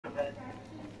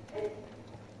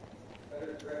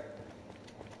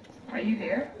you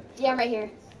here? Yeah, I'm right here.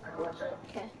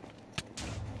 Okay.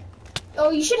 Oh,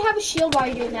 you should have a shield while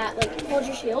you're doing that. Like, hold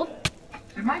your shield.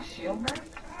 Did my shield break?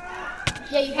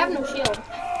 Yeah, you have no shield.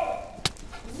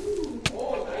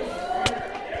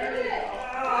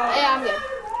 Yeah, I'm good.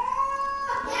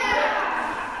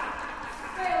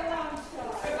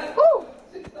 Woo!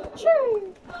 Sure.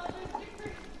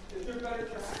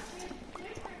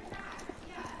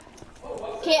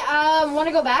 Okay,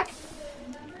 wanna go back?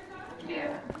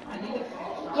 Yeah.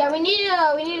 Yeah, we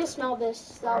need to smell this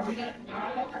stuff.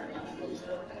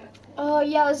 Oh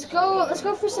yeah, let's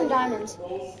go for some diamonds.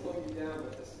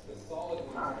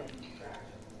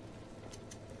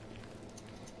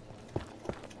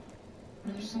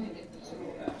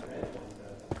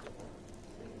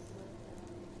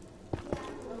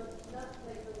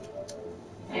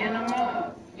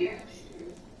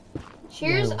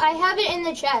 Cheers, No. I have it in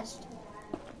the chest.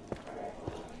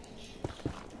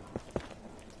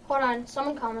 Hold on,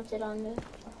 someone commented on it.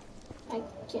 I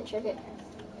can't check it.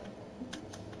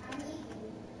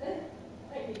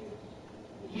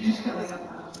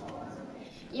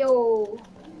 Yo.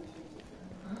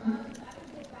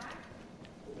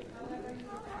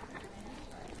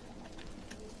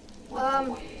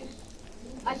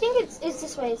 I think it's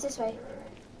this way. It's this way.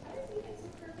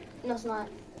 No, it's not.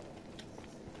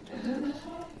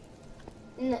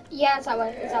 Yeah, it's that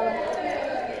way. It's that way.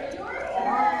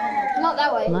 Not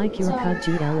that way. Like your cut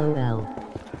G LOL.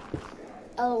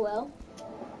 LOL.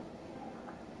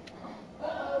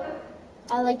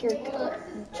 I like your cut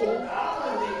G.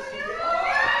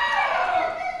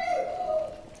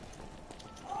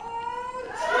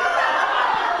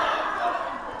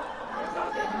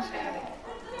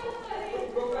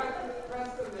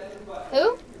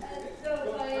 Who?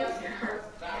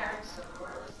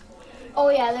 Oh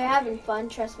yeah, they're having fun,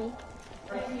 trust me.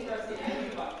 They're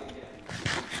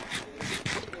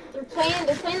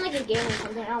playing like a game or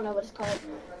something. I don't know what it's called.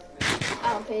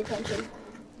 I don't pay attention.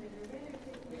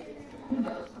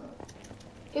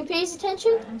 Who pays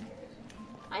attention?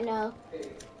 I know.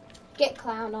 Get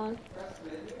clowned on.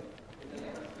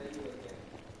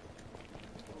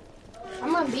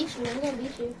 I'm gonna beat you. I'm gonna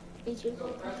beat you. Beat you.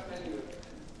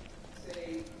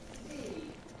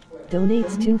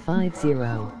 Donates 250.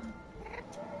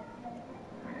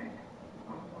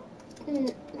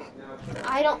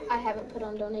 I haven't put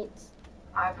on donates.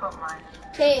 I put mine.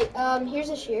 Okay, here's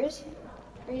a shears.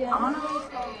 Are you I'm at? gonna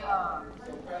make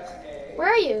a, Where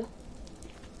are you?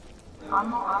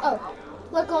 oh.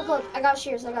 Look. I got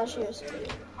shears.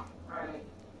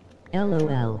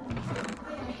 LOL.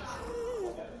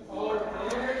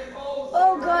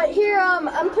 Oh god, here,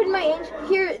 I'm putting my,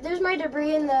 here, there's my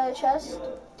debris in the chest.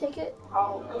 Take it.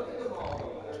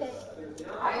 Okay.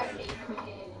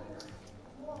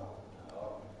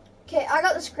 Okay, I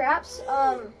got the scraps.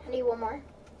 I need one more.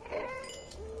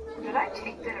 Did I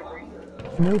take the debris?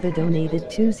 Nova donated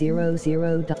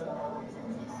 200.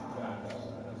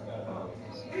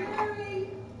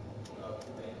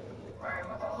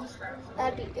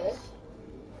 That'd be good.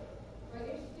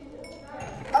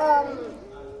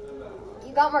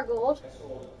 You got more gold?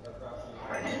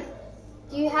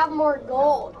 Do you have more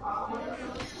gold?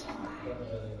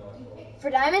 For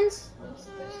diamonds?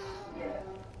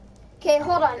 Okay,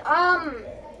 hold on.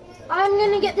 I'm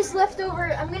gonna get these leftover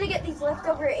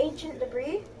ancient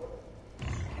debris.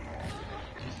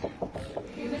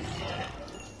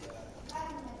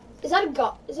 Is that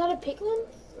a piglin?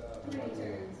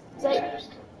 Is that?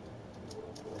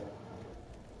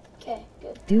 Okay,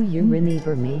 good. Do you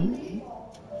remember me?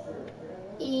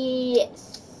 Yes.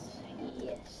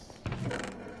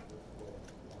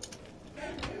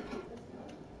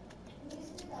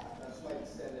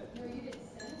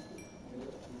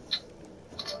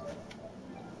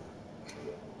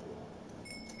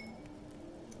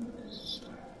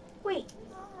 Wait.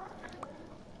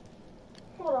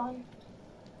 Hold on.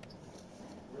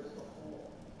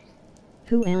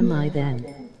 Who am I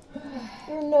then?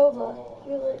 You're Nova.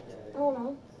 You're like, I don't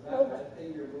know. Nova.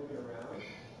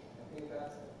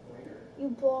 You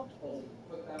blocked me.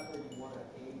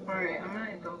 Alright, I'm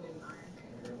gonna go get mine.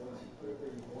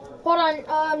 Hold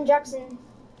on, Jackson.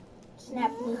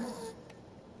 Snap me.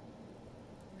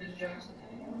 Is Jackson?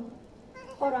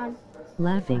 Hold on.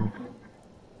 Laughing.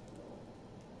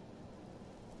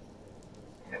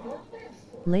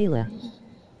 Layla.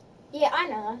 Yeah, I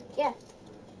know that. Yeah.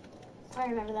 I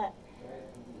remember that.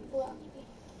 Blocked me.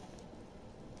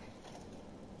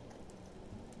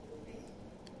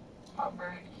 I'm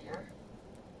right here.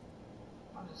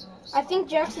 What is this? I think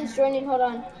Jackson's joining. Hold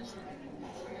on.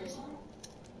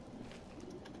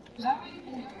 Is that what you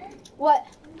can do? What?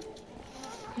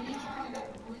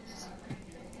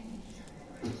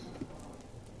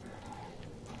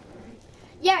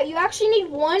 Yeah, you actually need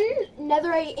 1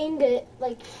 netherite ingot,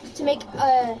 like, to make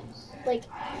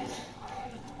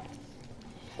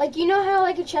like you know how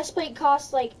like a chest plate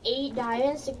costs like 8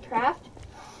 diamonds to craft?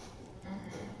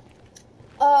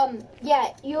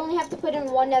 Yeah, you only have to put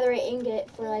in 1 netherite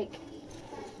ingot for like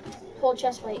whole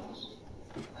chest plate.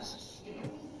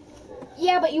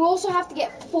 Yeah, but you also have to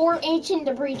get 4 ancient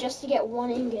debris just to get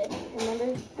 1 ingot.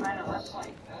 Remember? I know, that's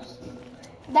like...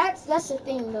 That's the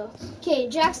thing though. Okay,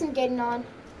 Jackson getting on.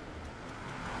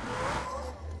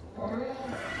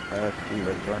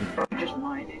 Just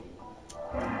mining.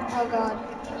 Oh God.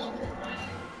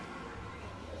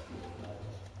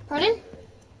 Pardon?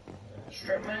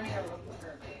 Strip mining or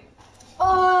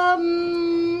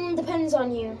Depends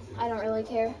on you. I don't really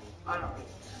care. I don't know.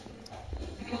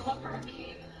 You can look for a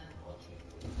cave and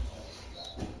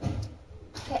then...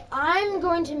 Okay, I'm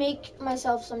going to make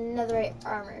myself some netherite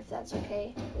armor if that's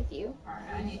okay with you.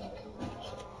 Alright, I need to kill this.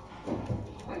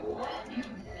 Wait, what?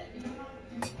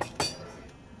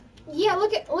 Yeah,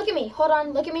 look at me. Hold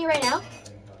on, look at me right now.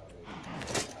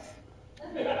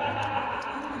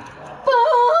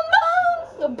 Boom,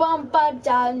 boom, bum, ba,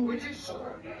 dun. Where's your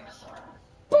sword?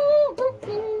 Boom, boom,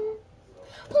 boom.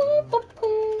 Boom, boom,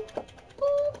 boom.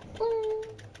 Boom, boom.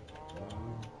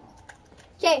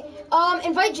 Okay,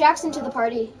 invite Jackson to the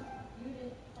party.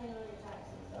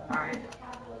 Alright.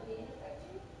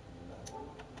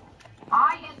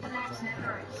 I get the next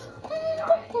netherite.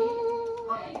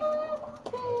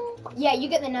 Yeah, you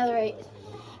get the netherite.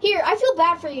 Here, I feel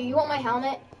bad for you. You want my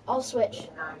helmet? I'll switch.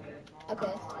 No, I'm good.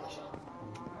 Okay.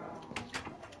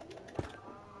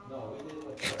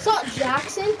 What's up,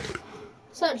 Jackson?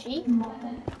 What's up, G?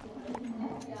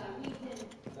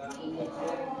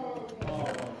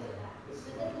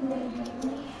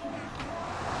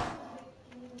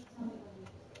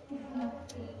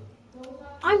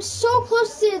 I'm so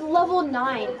close to level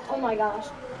 9. Oh my gosh.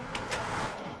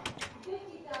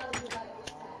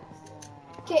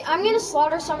 Okay, I'm gonna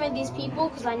slaughter some of these people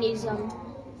because I need some.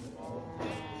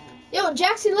 Yo,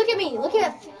 Jackson, look at me.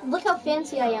 Look how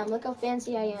fancy I am. Look how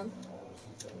fancy I am.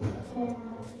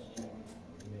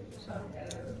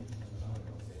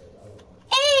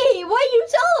 Hey, why you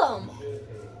tell him?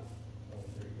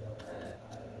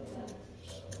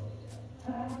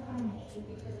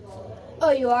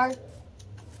 Oh, you are?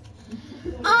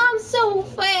 I'm so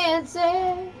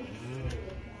fancy.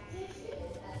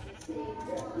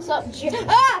 Stop,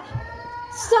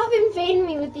 Stop invading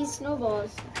me with these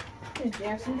snowballs. Is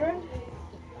Jackson joined?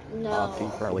 No. He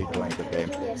currently joined the game.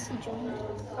 Yes, he joined.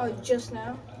 Oh, just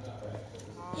now?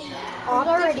 Yeah. I'm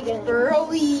already getting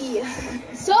Early.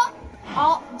 Stop!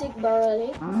 Optic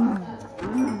burly.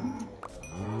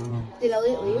 Did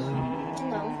Elliot leave?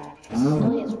 No. This is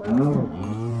Elliot's work.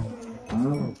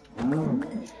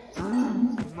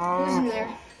 Who's in there?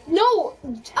 No!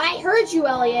 I heard you,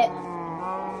 Elliot.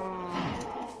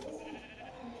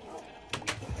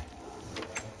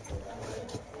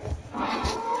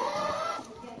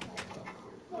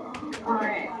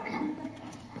 Alright.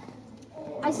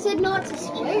 I said not to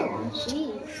swear.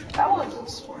 Jeez. That wasn't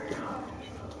swear.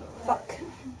 Fuck.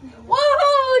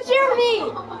 Whoa,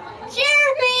 Jeremy!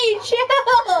 Jeremy,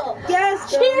 chill!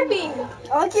 Yes, Jeremy!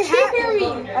 I like your hat.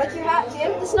 Jeremy! I like your hat,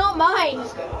 Jim. It's not mine.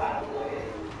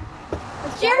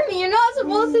 Jeremy, you're not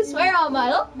supposed to swear on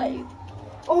my life.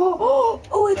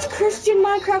 Oh, it's Christian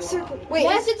Minecraft Circle. Wait,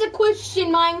 Yes, it's a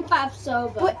Christian Minecraft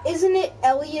server. but isn't it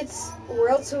Elliot's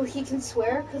world so he can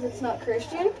swear because it's not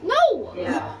Christian? No!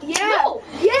 Yeah. Yeah. No!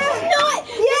 Yeah. This is not!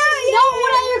 Yeah, This is not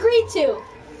what I agreed to!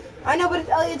 I know, but it's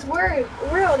Elliot's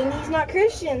world, and he's not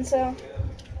Christian, so.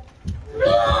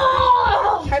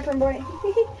 No! Hyper boy.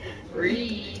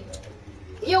 Breathe.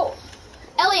 Yo,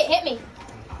 Elliot, hit me.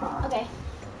 Okay.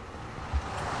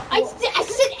 I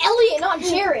said Elliot, not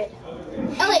Jared.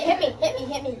 Elliot,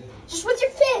 hit me. Just with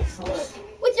your fist.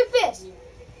 With your fist.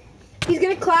 He's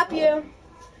gonna clap you.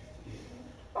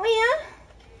 Oh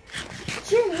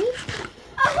Jeremy.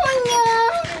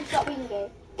 Oh, yeah. Stop being gay. yeah.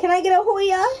 Can I get a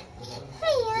Hoya?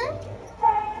 Hiya.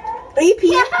 Are you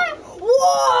peeing?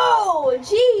 Whoa,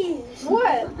 jeez.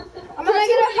 What? Can I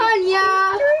get a Hanya?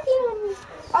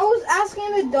 I was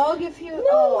asking the dog if he.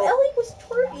 No, Elliot was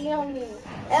twerking on me.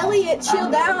 Elliot, chill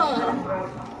down.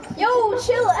 Yo,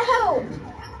 chill out.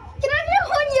 Can I get a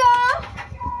Hanya?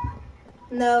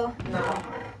 No. No.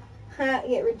 Ha,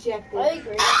 get rejected. I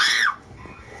agree.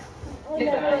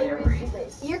 Get out of here, breathe.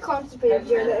 You're constipated,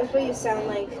 Jared. That's what you sound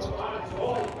like.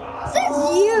 Says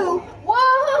you.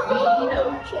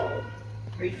 Whoa. Chill.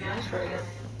 Breathe nice for you.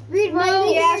 Read my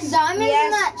yes, diamonds yes.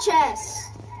 in that chest.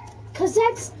 Cause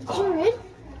that's Jared.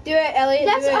 Do it, Elliot.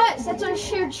 That's do it. us. That's our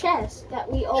shared chest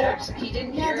that we all. Jackson, he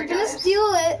didn't Yeah, hear they're it, gonna guys.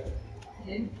 steal it.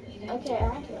 Okay,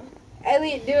 okay.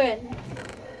 Elliot, do it.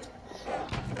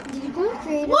 Did you go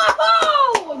creative?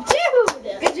 Whoa,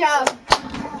 dude! Good job.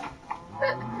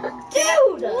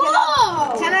 Dude!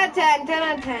 Whoa! 10 out of 10, 10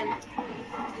 out of 10.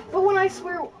 But when I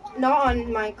swear not on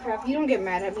Minecraft, you don't get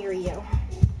mad at me or you.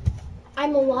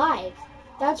 I'm alive.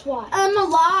 That's why. I'm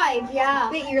alive, yeah.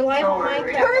 Wait, you're alive on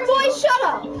Minecraft. Perm boy, shut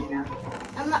up!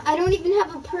 I don't even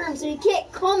have a perm, so you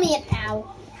can't call me it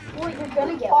now. Well, you're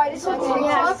gonna get Oh, I just want one.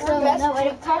 TikTok. So, Best no, I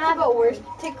don't TikTok have about worst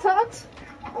TikToks.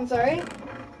 I'm sorry.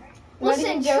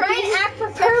 Listen, try and act Perm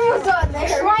was professional. on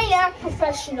there. Try and act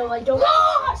professional. I don't.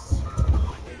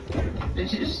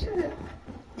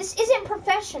 This isn't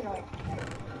professional,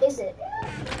 is it?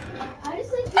 I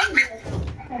just like doing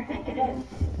this.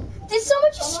 Did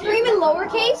someone just scream in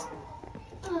lowercase?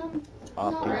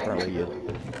 Probably you.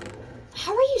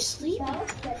 How are you sleeping?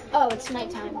 Oh, it's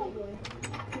nighttime.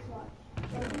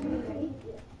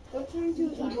 Go turn into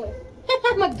an e-boy.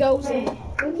 I'm a ghost. Go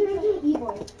turn into an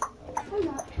e-boy. I'm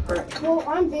not. Well,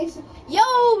 I'm basic.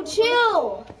 Yo,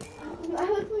 chill. I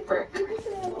look like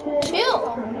Chill.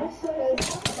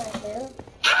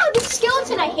 Ow, this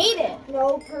skeleton, I hate it.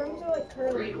 No, perms are like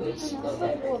curly. This is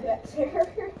like a little bit here.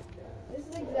 This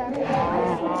is exactly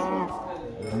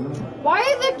Why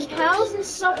are the cows and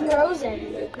stuff frozen?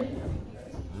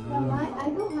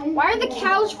 Why are the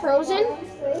cows frozen?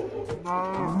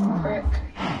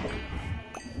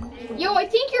 Yo, I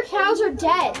think your cows are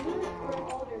dead.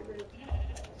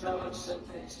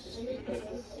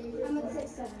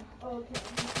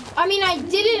 I mean,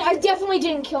 I definitely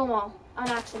didn't kill them all on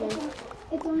accident.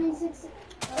 It's only 6.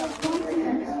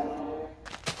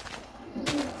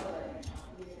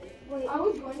 Wait, I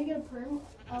was going to get a perm.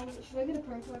 Should I get a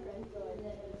perm for my friend?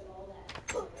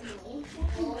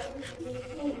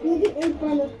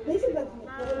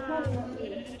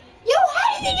 Yo,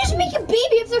 how did they just make a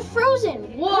baby if they're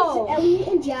frozen? Whoa. Elliot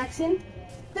and Jackson,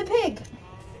 the pig.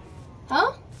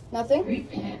 Huh? Nothing. Can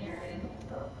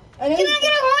I get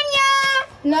a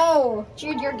one, No.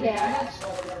 Jude, you're gay. Yeah,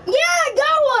 I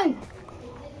got one.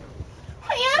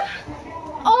 Oh, yeah?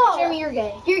 Oh. Jeremy, you're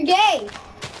gay. You're gay.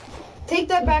 Take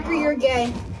that back or you're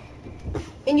gay.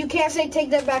 And you can't say take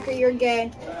that back or you're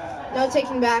gay. No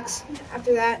taking backs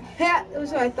after that. Yeah, that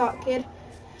was what I thought, kid.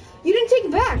 You didn't take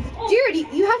it back. Jared,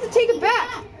 you have to take it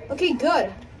back. Okay,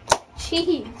 good.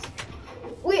 Jeez.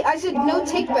 Wait, I said no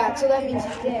take back, so that means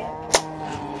he's gay.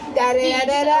 Da da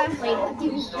da da.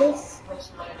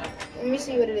 Let me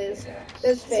see what it is.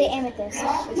 That's Say fake. amethyst.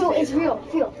 No, it's real.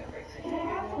 Real.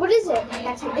 What is it?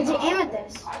 It's an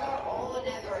amethyst.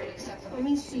 Let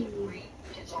me see.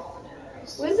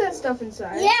 What is that stuff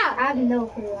inside? Yeah. I have no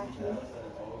clue, actually.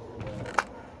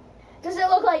 Does it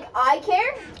look like I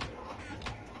care?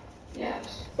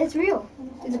 It's real.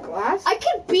 Is it glass? I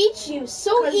could beat you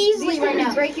so 'Cause easily these right things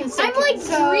now. break in I'm seconds, like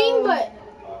so- green but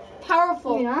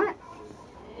powerful. Maybe not.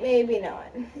 Maybe not.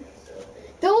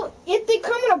 Though, if they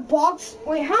come in a box.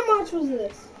 Wait, how much was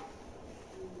this?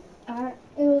 It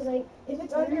was like, If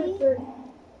it's 30? under 30.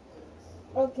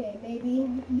 Okay, maybe.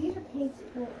 These are paints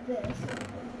for this.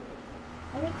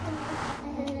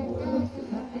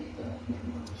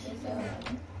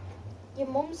 Your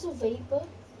mom's a vapor.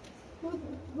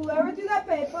 Whoever threw that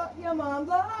paper, your mom's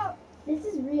up. This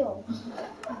is real.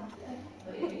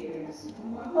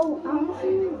 Oh, I'm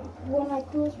sure one of my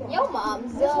coolest ones. Your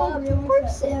mom's This one a real one's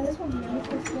person. Yeah, this one's real.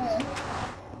 I swear.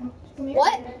 Come here.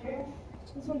 What?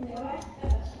 This one's real.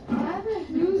 I have a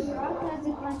huge rock that has a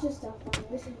bunch of stuff on it.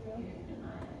 This is real.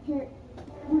 Here.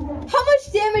 How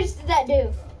much damage did that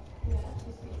do?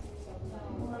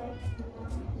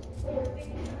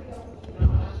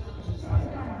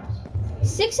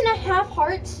 Six and a half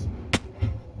hearts?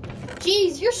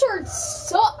 Jeez, your sword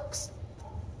sucks.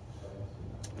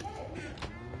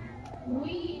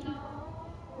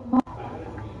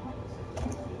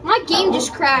 My game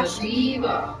just crashed.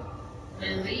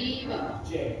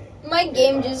 My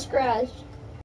game just crashed.